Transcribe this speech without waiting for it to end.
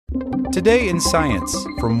Today in Science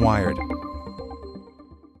from Wired.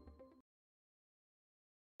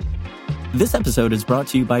 This episode is brought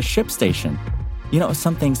to you by ShipStation. You know,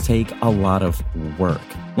 some things take a lot of work,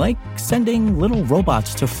 like sending little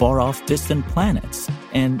robots to far-off distant planets.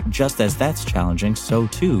 And just as that's challenging, so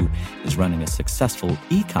too is running a successful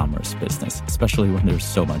e-commerce business, especially when there's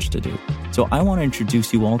so much to do. So I want to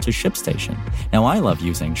introduce you all to ShipStation. Now, I love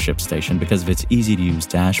using ShipStation because of its easy-to-use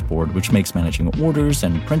dashboard, which makes managing orders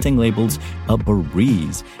and printing labels a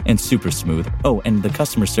breeze and super smooth. Oh, and the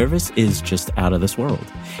customer service is just out of this world.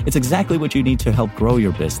 It's exactly what you need to help grow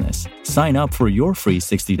your business. Sign up for your free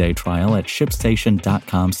 60-day trial at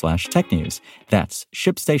shipstation.com/technews. That's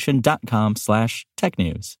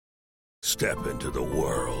shipstation.com/technews. Step into the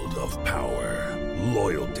world of power,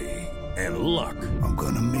 loyalty, and luck. I'm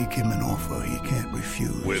gonna make him an offer he can't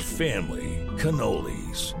refuse. With family,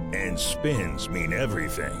 cannolis, and spins mean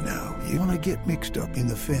everything. Now, you wanna get mixed up in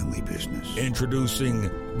the family business. Introducing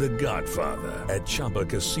The Godfather at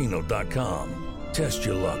ChumbaCasino.com. Test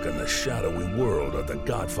your luck in the shadowy world of The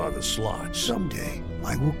Godfather slot. Someday,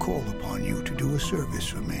 I will call upon you to do a service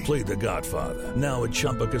for me. Play The Godfather, now at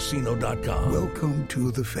ChumbaCasino.com. Welcome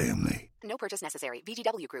to the family. No purchase necessary.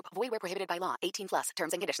 VGW Group. Void where prohibited by law. 18+.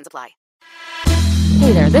 Terms and conditions apply.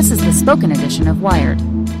 Hey there, this is the spoken edition of Wired.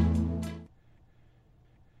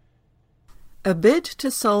 A bid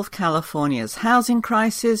to solve California's housing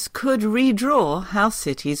crisis could redraw how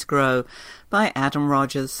cities grow, by Adam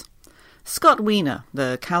Rogers. Scott Wiener,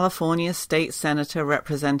 the California state senator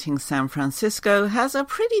representing San Francisco, has a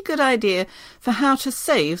pretty good idea for how to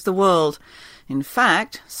save the world. In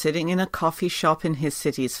fact, sitting in a coffee shop in his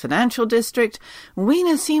city's financial district,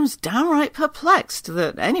 Wiener seems downright perplexed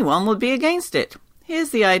that anyone would be against it.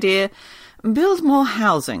 Here's the idea: build more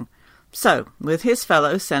housing. So, with his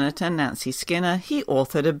fellow Senator Nancy Skinner, he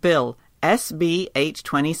authored a bill, SB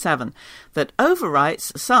 827, that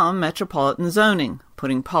overwrites some metropolitan zoning,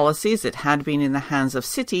 putting policies that had been in the hands of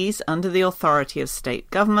cities under the authority of state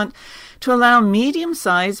government to allow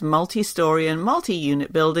medium-sized multi-story and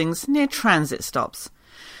multi-unit buildings near transit stops.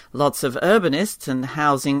 Lots of urbanists and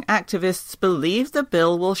housing activists believe the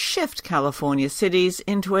bill will shift California cities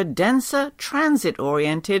into a denser,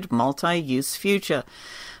 transit-oriented, multi-use future.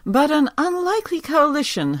 But an unlikely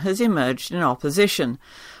coalition has emerged in opposition: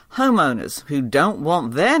 homeowners who don't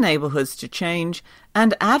want their neighborhoods to change,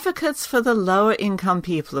 and advocates for the lower-income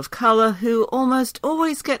people of color who almost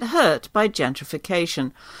always get hurt by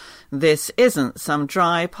gentrification. This isn't some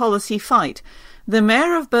dry policy fight. The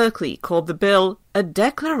mayor of Berkeley called the bill a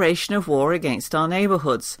declaration of war against our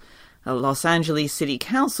neighborhoods. A Los Angeles City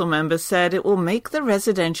Council member said it will make the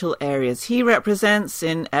residential areas he represents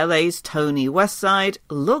in LA's Tony West Side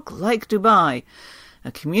look like Dubai.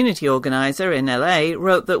 A community organizer in LA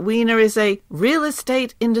wrote that Wiener is a real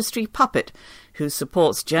estate industry puppet who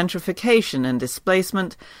supports gentrification and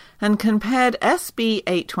displacement, and compared SB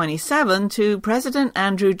 827 to President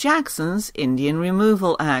Andrew Jackson's Indian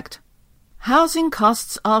Removal Act. Housing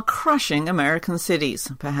costs are crushing American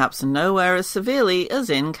cities, perhaps nowhere as severely as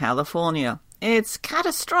in California. It's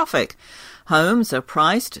catastrophic. Homes are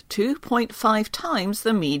priced 2.5 times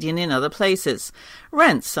the median in other places.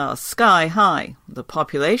 Rents are sky high. The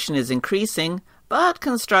population is increasing, but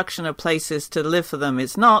construction of places to live for them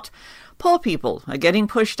is not. Poor people are getting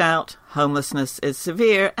pushed out. Homelessness is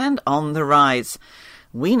severe and on the rise.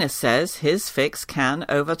 Wiener says his fix can,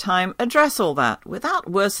 over time, address all that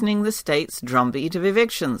without worsening the state's drumbeat of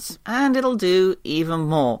evictions, and it'll do even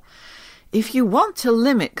more. If you want to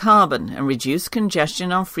limit carbon and reduce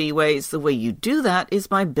congestion on freeways, the way you do that is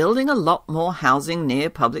by building a lot more housing near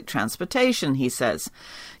public transportation, he says.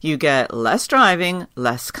 You get less driving,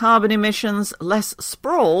 less carbon emissions, less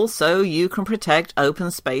sprawl, so you can protect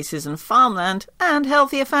open spaces and farmland and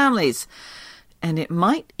healthier families. And it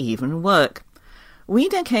might even work.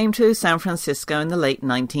 Wiener came to San Francisco in the late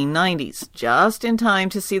 1990s, just in time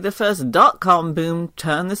to see the first dot-com boom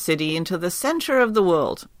turn the city into the center of the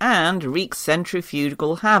world and wreak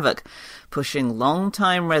centrifugal havoc, pushing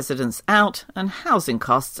long-time residents out and housing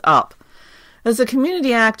costs up. As a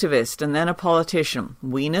community activist and then a politician,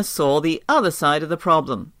 Wiener saw the other side of the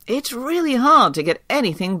problem. It's really hard to get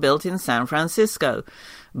anything built in San Francisco.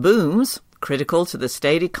 Booms, critical to the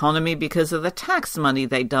state economy because of the tax money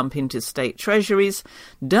they dump into state treasuries,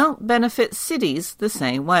 don't benefit cities the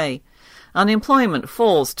same way. Unemployment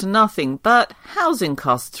falls to nothing, but housing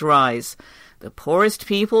costs rise. The poorest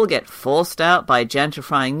people get forced out by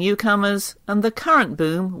gentrifying newcomers, and the current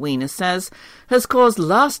boom, Wiener says, has caused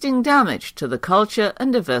lasting damage to the culture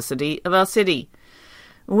and diversity of our city.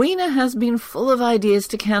 Wiener has been full of ideas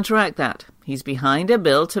to counteract that. He's behind a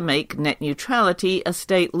bill to make net neutrality a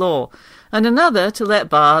state law, and another to let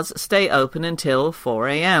bars stay open until 4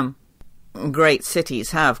 a.m. Great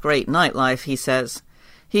cities have great nightlife, he says.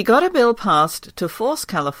 He got a bill passed to force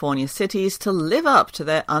California cities to live up to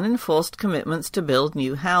their unenforced commitments to build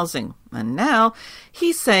new housing. And now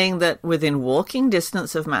he's saying that within walking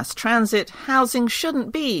distance of mass transit, housing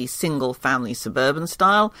shouldn't be single-family suburban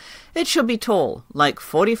style. It should be tall, like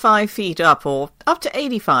 45 feet up or up to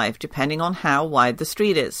 85, depending on how wide the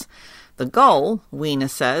street is. The goal, Wiener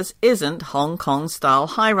says, isn't Hong Kong-style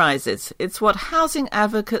high-rises. It's what housing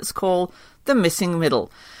advocates call the missing middle.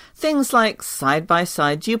 Things like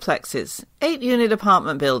side-by-side duplexes, 8-unit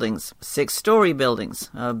apartment buildings, 6-story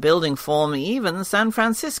buildings, a building form even San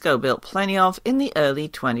Francisco built plenty of in the early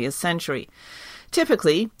 20th century.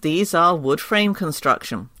 Typically, these are wood frame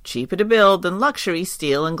construction, cheaper to build than luxury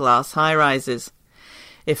steel and glass high-rises.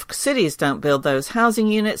 If cities don't build those housing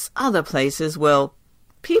units, other places will.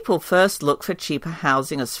 People first look for cheaper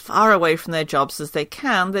housing as far away from their jobs as they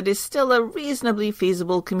can that is still a reasonably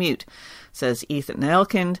feasible commute, says Ethan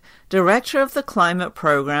Elkind, director of the climate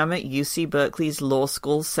program at UC Berkeley's Law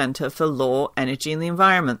School's Center for Law, Energy and the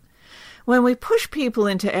Environment. When we push people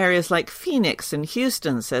into areas like Phoenix and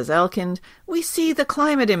Houston, says Elkind, we see the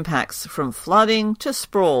climate impacts from flooding to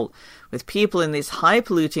sprawl, with people in these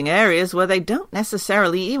high-polluting areas where they don't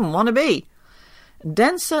necessarily even want to be.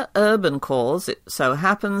 Denser urban cores, it so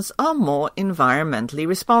happens, are more environmentally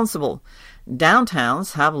responsible.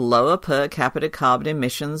 Downtowns have lower per capita carbon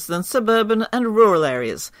emissions than suburban and rural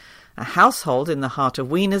areas. A household in the heart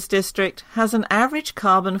of Wiener's district has an average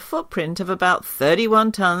carbon footprint of about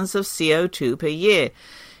 31 tons of CO2 per year.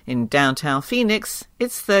 In downtown Phoenix,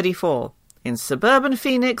 it's 34. In suburban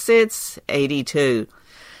Phoenix, it's 82.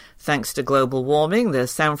 Thanks to global warming, the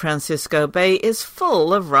San Francisco Bay is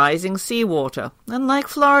full of rising seawater, and like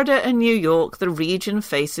Florida and New York, the region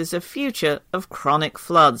faces a future of chronic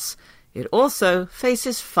floods. It also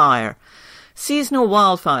faces fire. Seasonal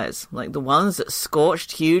wildfires, like the ones that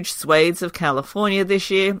scorched huge swathes of California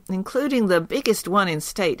this year, including the biggest one in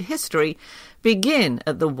state history, begin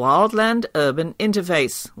at the wildland-urban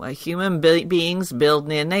interface, where human beings build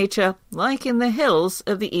near nature, like in the hills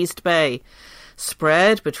of the East Bay.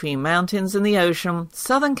 Spread between mountains and the ocean,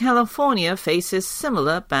 Southern California faces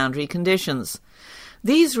similar boundary conditions.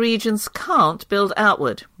 These regions can't build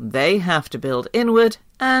outward. They have to build inward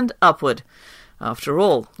and upward. After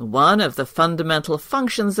all, one of the fundamental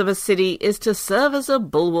functions of a city is to serve as a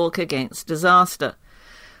bulwark against disaster.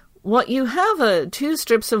 What you have are 2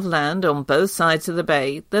 strips of land on both sides of the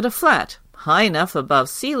bay that are flat, high enough above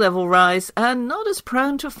sea level rise, and not as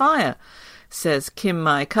prone to fire, says Kim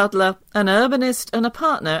Mai Cutler, an urbanist and a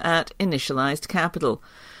partner at Initialized Capital.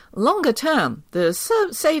 Longer term, the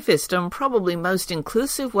safest and probably most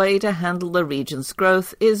inclusive way to handle the region's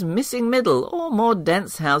growth is missing middle or more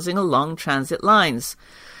dense housing along transit lines.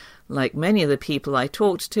 Like many of the people I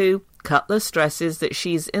talked to, Cutler stresses that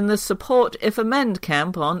she's in the support if amend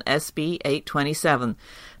camp on SB 827,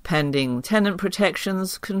 pending tenant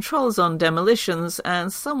protections, controls on demolitions,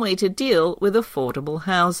 and some way to deal with affordable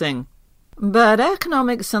housing. But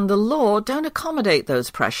economics and the law don't accommodate those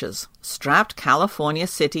pressures. Strapped California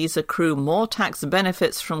cities accrue more tax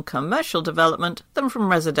benefits from commercial development than from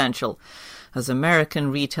residential. As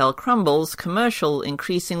American retail crumbles, commercial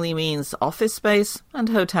increasingly means office space and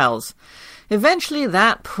hotels. Eventually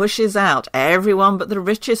that pushes out everyone but the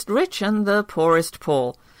richest rich and the poorest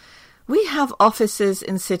poor. We have offices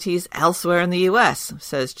in cities elsewhere in the US,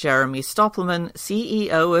 says Jeremy Stoppelman,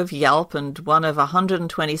 CEO of Yelp and one of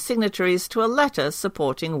 120 signatories to a letter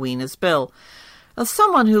supporting Wiener's bill. As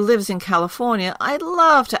someone who lives in California, I'd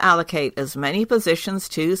love to allocate as many positions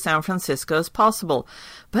to San Francisco as possible,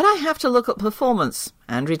 but I have to look at performance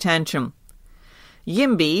and retention.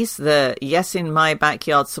 YIMBYs, the Yes in My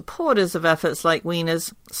Backyard supporters of efforts like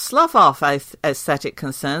Wiener's, slough off aesthetic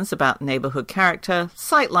concerns about neighborhood character,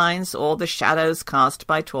 sightlines, or the shadows cast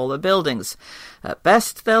by taller buildings. At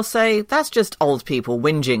best, they'll say, that's just old people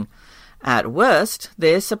whinging. At worst,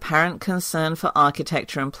 this apparent concern for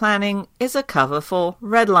architecture and planning is a cover for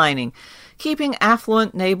redlining, keeping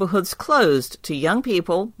affluent neighborhoods closed to young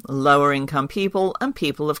people, lower-income people, and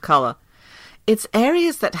people of color. It's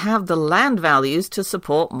areas that have the land values to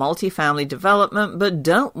support multifamily development but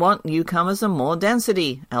don't want newcomers and more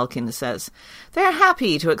density, Elkin says. They're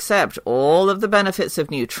happy to accept all of the benefits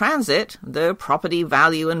of new transit, the property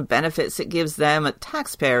value and benefits it gives them at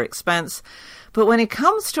taxpayer expense, but when it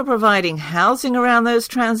comes to providing housing around those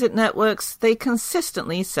transit networks, they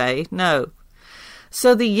consistently say no.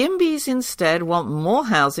 So the YIMBYs instead want more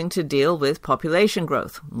housing to deal with population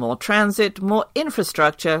growth, more transit, more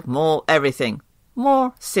infrastructure, more everything,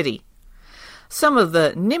 more city. Some of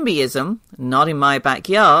the NIMBYism, not in my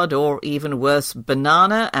backyard, or even worse,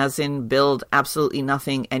 banana, as in build absolutely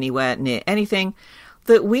nothing anywhere near anything,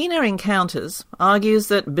 that Wiener encounters argues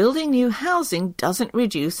that building new housing doesn't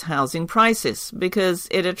reduce housing prices because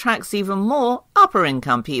it attracts even more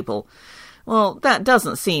upper-income people. Well, that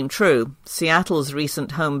doesn't seem true. Seattle's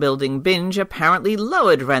recent home-building binge apparently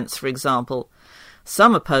lowered rents, for example.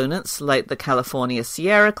 Some opponents, like the California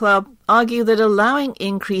Sierra Club, argue that allowing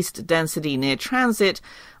increased density near transit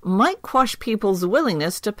might quash people's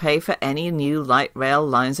willingness to pay for any new light rail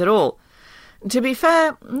lines at all. To be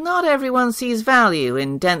fair, not everyone sees value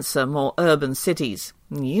in denser, more urban cities.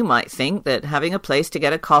 You might think that having a place to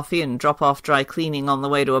get a coffee and drop off dry cleaning on the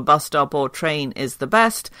way to a bus stop or train is the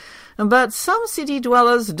best, but some city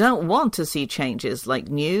dwellers don't want to see changes like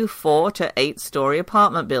new 4 to 8-story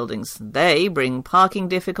apartment buildings. They bring parking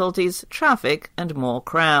difficulties, traffic, and more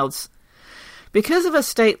crowds. Because of a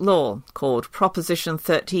state law called Proposition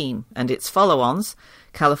 13 and its follow-ons,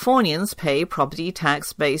 Californians pay property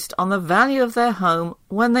tax based on the value of their home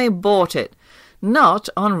when they bought it, not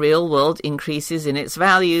on real-world increases in its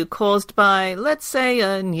value caused by, let's say,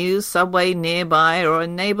 a new subway nearby or a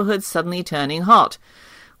neighborhood suddenly turning hot.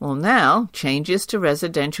 Well, now, changes to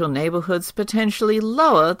residential neighborhoods potentially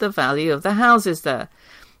lower the value of the houses there.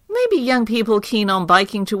 Maybe young people keen on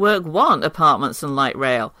biking to work want apartments and light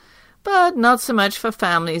rail, but not so much for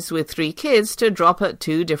families with 3 kids to drop at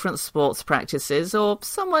 2 different sports practices, or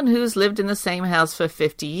someone who's lived in the same house for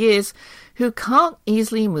 50 years who can't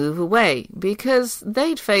easily move away because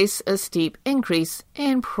they'd face a steep increase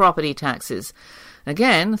in property taxes.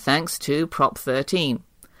 Again, thanks to Prop 13.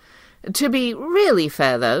 To be really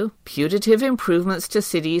fair, though, putative improvements to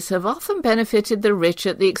cities have often benefited the rich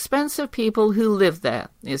at the expense of people who live there,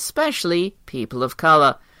 especially people of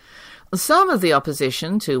colour. Some of the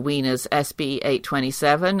opposition to Wiener's SB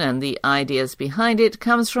 827 and the ideas behind it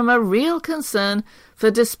comes from a real concern for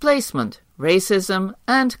displacement, racism,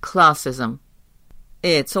 and classism.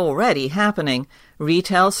 It's already happening.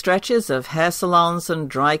 Retail stretches of hair salons and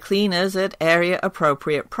dry cleaners at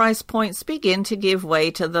area-appropriate price points begin to give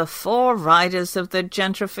way to the 4 riders of the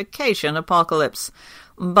gentrification apocalypse.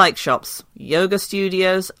 Bike shops, yoga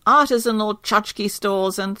studios, artisanal tchotchke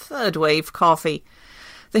stores, and third-wave coffee.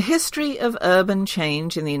 The history of urban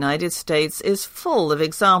change in the United States is full of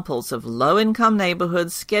examples of low-income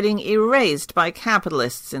neighborhoods getting erased by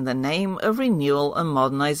capitalists in the name of renewal and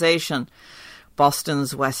modernization.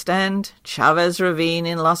 Boston's West End, Chavez Ravine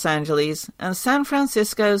in Los Angeles, and San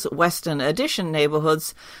Francisco's Western Addition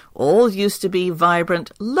neighborhoods all used to be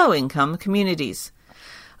vibrant, low-income communities.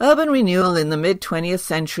 Urban renewal in the mid-20th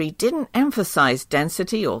century didn't emphasize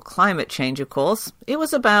density or climate change, of course. It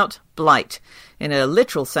was about blight, in a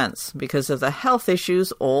literal sense, because of the health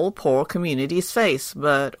issues all poor communities face,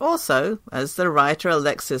 but also, as the writer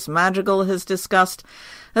Alexis Madrigal has discussed,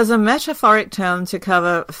 as a metaphoric term to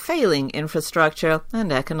cover failing infrastructure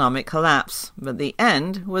and economic collapse. But the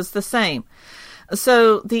end was the same.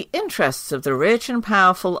 So the interests of the rich and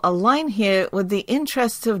powerful align here with the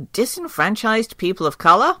interests of disenfranchised people of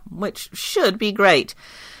colour, which should be great.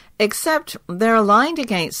 Except they're aligned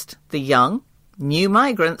against the young, new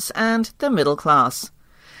migrants, and the middle class.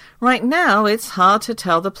 Right now, it's hard to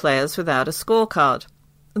tell the players without a scorecard.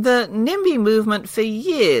 The NIMBY movement for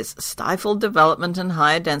years stifled development and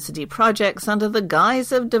higher density projects under the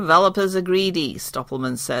guise of developers are greedy,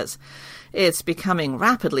 Stoppelman says. It's becoming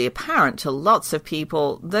rapidly apparent to lots of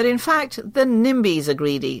people that in fact the NIMBYs are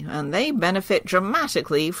greedy and they benefit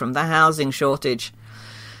dramatically from the housing shortage.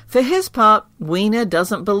 For his part, Wiener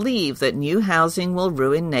doesn't believe that new housing will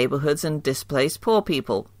ruin neighborhoods and displace poor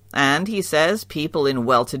people. And he says people in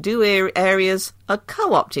well-to-do areas are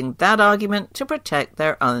co-opting that argument to protect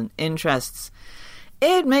their own interests.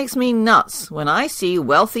 It makes me nuts when I see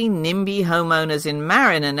wealthy NIMBY homeowners in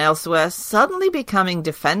Marin and elsewhere suddenly becoming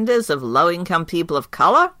defenders of low-income people of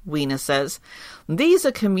colour, Wiener says. These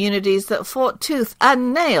are communities that fought tooth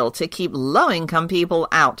and nail to keep low-income people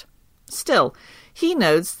out. Still, he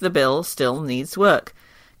notes the bill still needs work.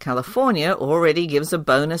 California already gives a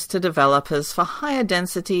bonus to developers for higher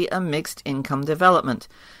density and mixed income development,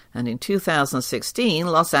 and in 2016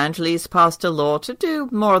 Los Angeles passed a law to do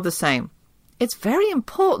more of the same. It's very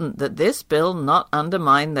important that this bill not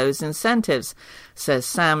undermine those incentives, says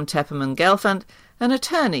Sam Tepperman-Gelfand, an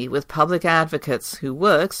attorney with Public Advocates who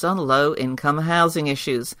works on low-income housing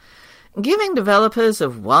issues. Giving developers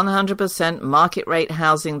of 100% market rate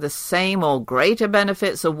housing the same or greater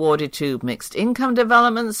benefits awarded to mixed income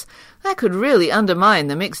developments, that could really undermine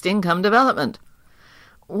the mixed income development.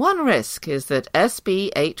 One risk is that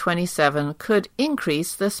SB 827 could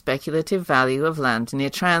increase the speculative value of land near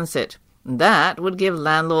transit. That would give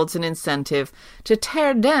landlords an incentive to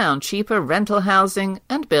tear down cheaper rental housing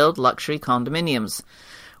and build luxury condominiums.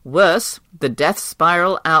 Worse, the death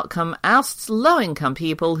spiral outcome ousts low-income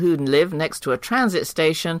people who live next to a transit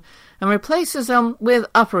station and replaces them with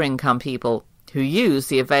upper-income people who use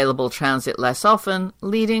the available transit less often,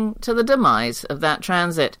 leading to the demise of that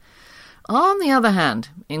transit. On the other hand,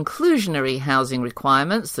 inclusionary housing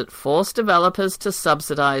requirements that force developers to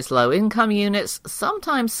subsidize low-income units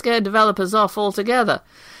sometimes scare developers off altogether,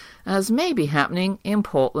 as may be happening in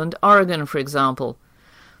Portland, Oregon, for example.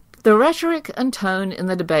 The rhetoric and tone in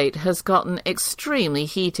the debate has gotten extremely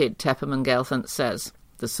heated, Tepperman-Gelfand says.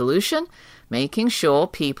 The solution? Making sure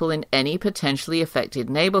people in any potentially affected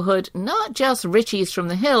neighborhood, not just richies from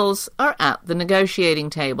the hills, are at the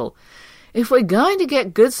negotiating table. If we're going to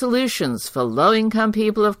get good solutions for low-income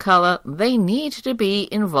people of color, they need to be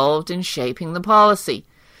involved in shaping the policy.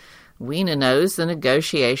 Wiener knows the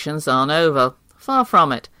negotiations aren't over. Far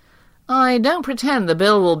from it. I don't pretend the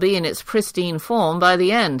bill will be in its pristine form by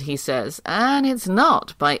the end, he says, and it's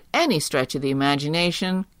not, by any stretch of the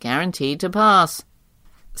imagination, guaranteed to pass.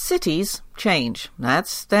 Cities change.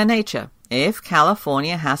 That's their nature. If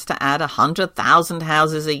California has to add 100,000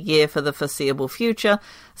 houses a year for the foreseeable future,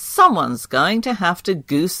 someone's going to have to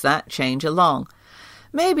goose that change along.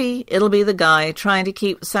 Maybe it'll be the guy trying to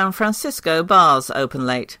keep San Francisco bars open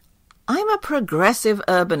late. I'm a progressive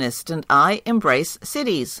urbanist and I embrace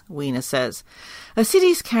cities, Wiener says. A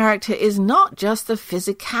city's character is not just the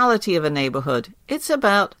physicality of a neighborhood. It's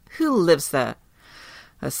about who lives there.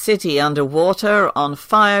 A city underwater, on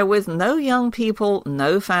fire, with no young people,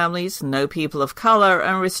 no families, no people of color,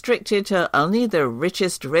 and restricted to only the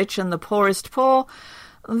richest rich and the poorest poor,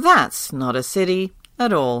 that's not a city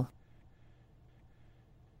at all.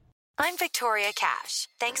 I'm Victoria Cash.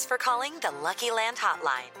 Thanks for calling the Lucky Land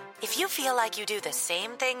Hotline. If you feel like you do the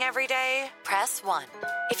same thing every day, press 1.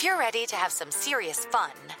 If you're ready to have some serious fun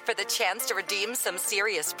for the chance to redeem some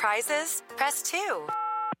serious prizes, press 2.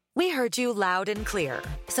 We heard you loud and clear.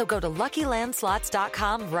 So go to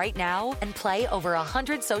LuckyLandSlots.com right now and play over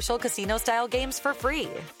 100 social casino-style games for free.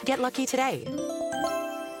 Get lucky today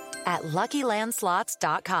at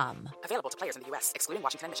LuckyLandSlots.com. Available to players in the U.S., excluding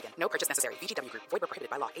Washington and Michigan. No purchase necessary. VGW Group. Void where prohibited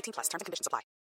by law. 18+. Terms and conditions apply.